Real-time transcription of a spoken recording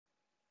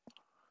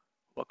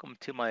Welcome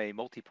to my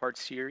multi-part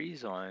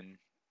series on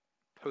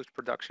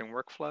post-production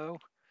workflow.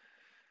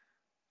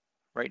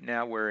 Right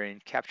now we're in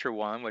Capture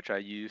One, which I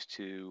use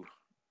to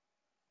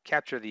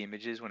capture the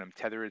images when I'm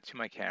tethered to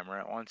my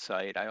camera on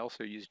site. I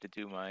also use it to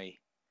do my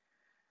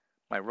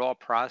raw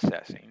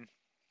processing.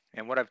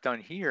 And what I've done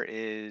here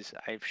is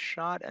I've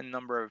shot a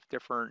number of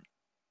different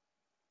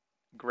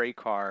gray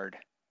card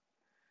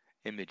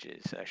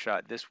images.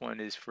 This one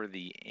is for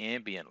the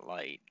ambient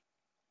light.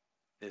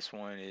 This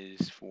one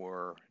is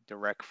for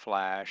direct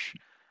flash.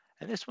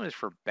 And this one is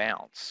for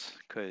bounce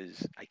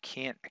because I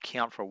can't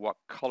account for what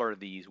color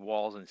these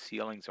walls and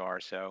ceilings are.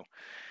 So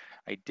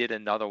I did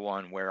another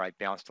one where I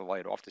bounced the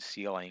light off the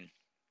ceiling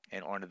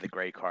and onto the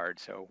gray card.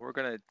 So we're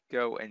going to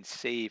go and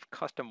save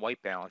custom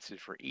white balances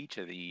for each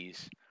of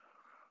these.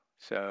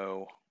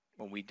 So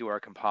when we do our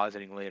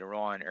compositing later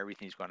on,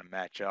 everything's going to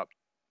match up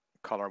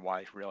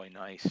color-wise really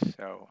nice.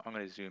 So I'm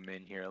going to zoom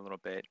in here a little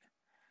bit.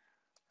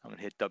 I'm going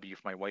to hit W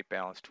for my white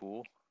balance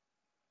tool.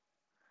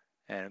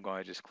 And I'm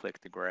going to just click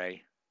the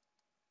gray.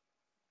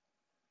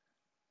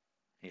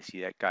 You see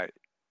that got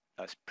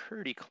us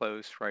pretty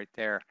close right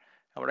there.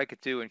 Now what I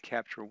could do in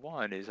Capture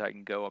One is I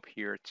can go up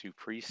here to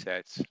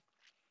presets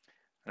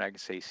and I can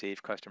say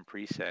save custom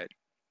preset,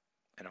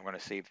 and I'm going to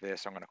save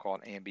this. I'm going to call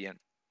it ambient.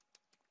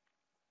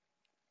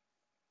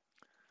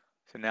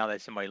 So now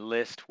that's in my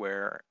list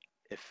where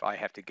if I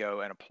have to go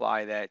and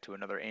apply that to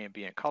another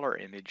ambient color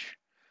image,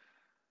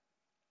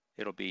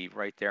 it'll be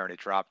right there in a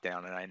drop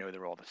down, and I know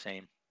they're all the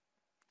same.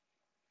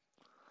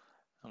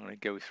 I'm going to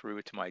go through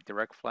it to my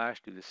direct flash,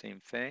 do the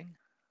same thing.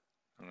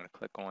 I'm going to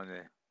click on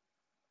the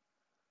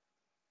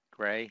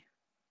gray,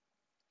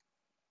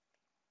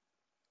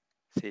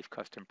 save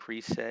custom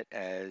preset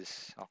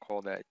as, I'll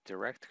call that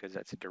direct because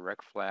that's a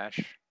direct flash.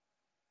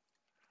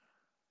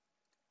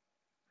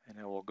 And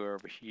then we'll go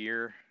over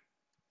here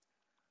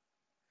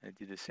and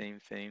do the same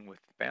thing with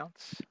the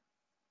bounce.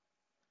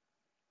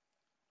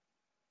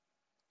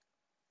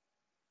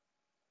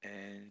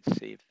 And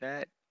save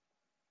that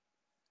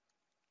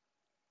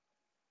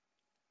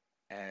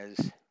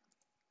as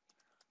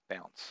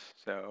bounce.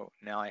 So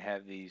now I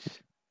have these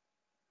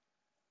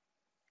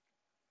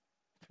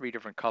 3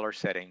 different color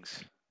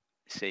settings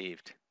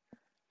saved.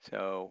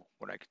 So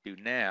what I could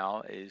do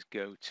now is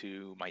go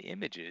to my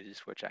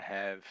images, which I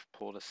have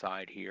pulled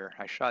aside here.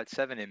 I shot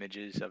 7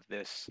 images of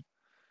this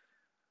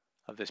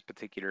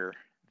particular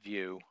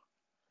view.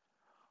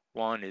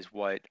 One is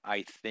what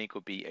I think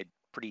will be a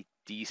pretty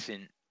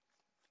decent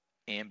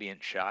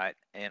ambient shot,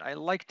 and I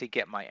like to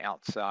get my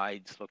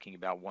outsides looking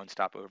about 1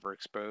 stop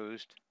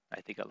overexposed.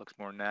 I think it looks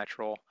more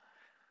natural.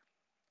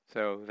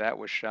 So that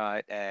was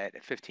shot at a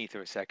 15th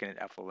of a second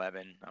at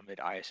f11. I'm at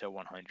ISO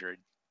 100.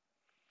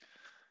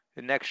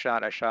 The next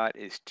shot I shot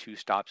is 2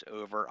 stops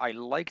over. I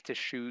like to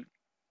shoot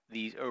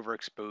these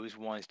overexposed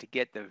ones to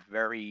get the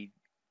very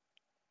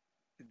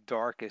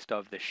darkest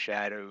of the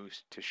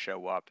shadows to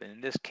show up. And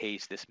in this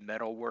case, this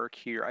metal work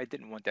here, I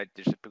didn't want that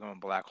to just become a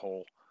black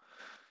hole.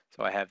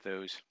 So I have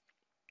those.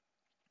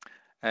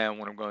 And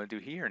what I'm going to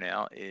do here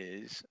now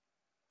is,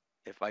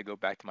 if I go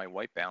back to my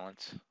white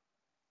balance,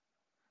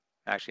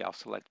 actually I'll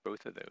select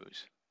both of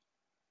those.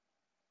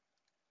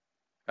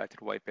 Back to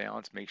the white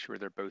balance, make sure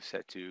they're both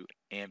set to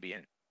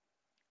ambient.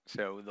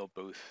 So they'll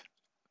both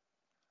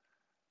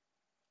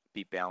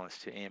be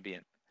balanced to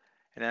ambient.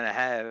 And then I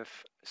have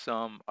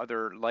some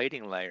other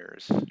lighting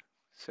layers.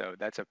 So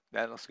that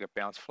looks like a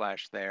bounce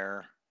flash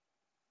there.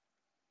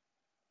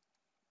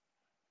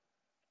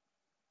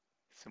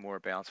 Some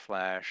more bounce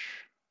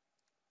flash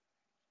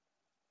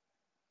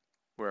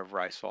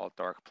wherever I saw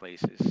dark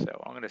places. So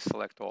I'm going to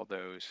select all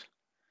those,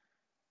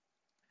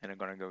 and I'm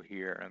going to go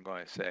here and I'm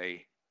going to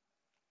say,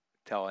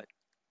 tell it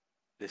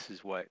this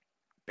is what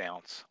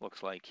bounce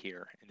looks like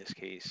here in this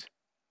case.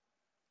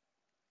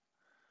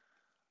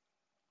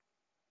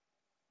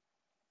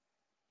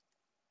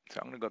 So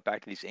I'm going to go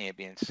back to these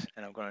ambients,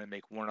 and I'm going to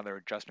make one other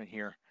adjustment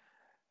here.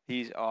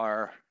 These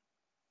are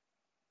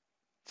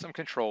some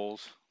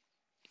controls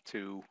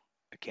to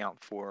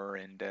account for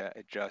and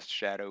adjust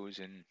shadows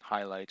and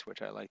highlights,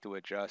 which I like to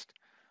adjust.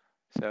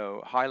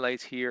 So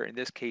highlights here in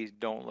this case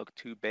don't look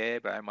too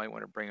bad, but I might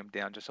want to bring them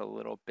down just a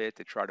little bit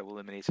to try to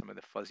eliminate some of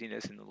the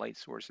fuzziness in the light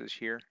sources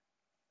here.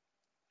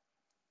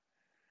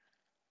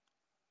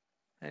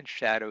 And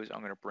shadows I'm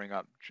going to bring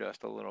up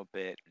just a little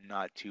bit,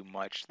 not too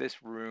much.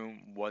 This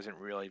room wasn't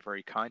really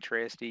very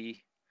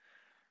contrasty.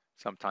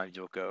 Sometimes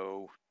you'll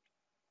go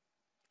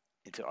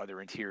into other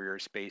interior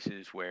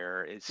spaces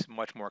where it's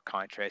much more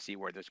contrasty,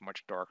 where there's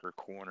much darker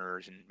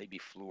corners and maybe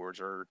floors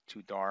are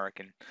too dark,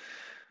 and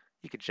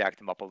you could jack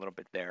them up a little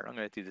bit there. I'm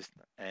going to do this,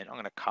 and I'm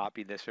going to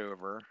copy this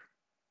over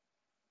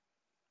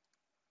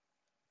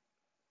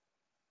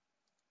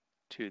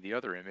to the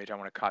other image. I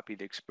want to copy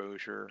the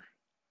exposure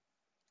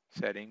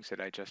settings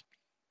that I just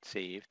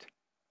saved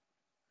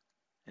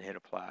and hit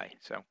apply.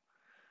 So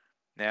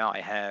now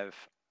I have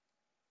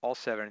all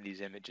 7 of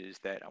these images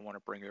that I want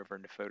to bring over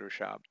into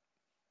Photoshop.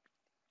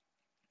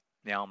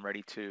 Now I'm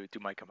ready to do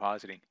my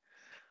compositing.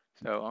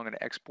 So I'm going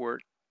to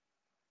export,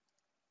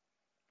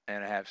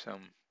 and I have some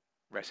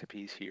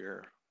recipes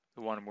here.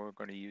 The one we're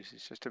going to use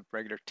is just a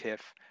regular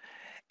TIFF.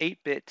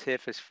 8-bit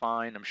TIFF is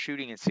fine. I'm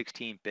shooting in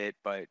 16-bit,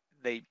 but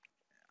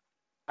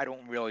I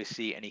don't really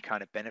see any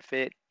kind of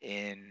benefit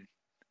in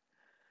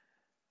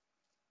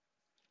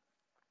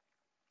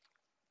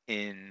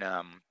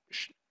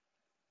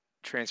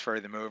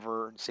transferring them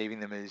over and saving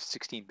them as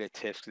 16-bit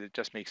TIFFs, because it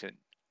just makes it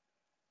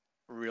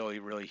really,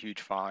 really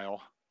huge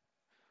file.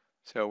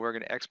 So we're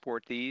going to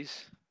export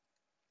these,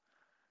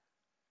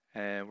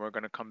 and we're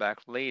going to come back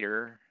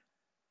later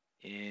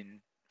in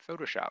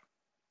Photoshop.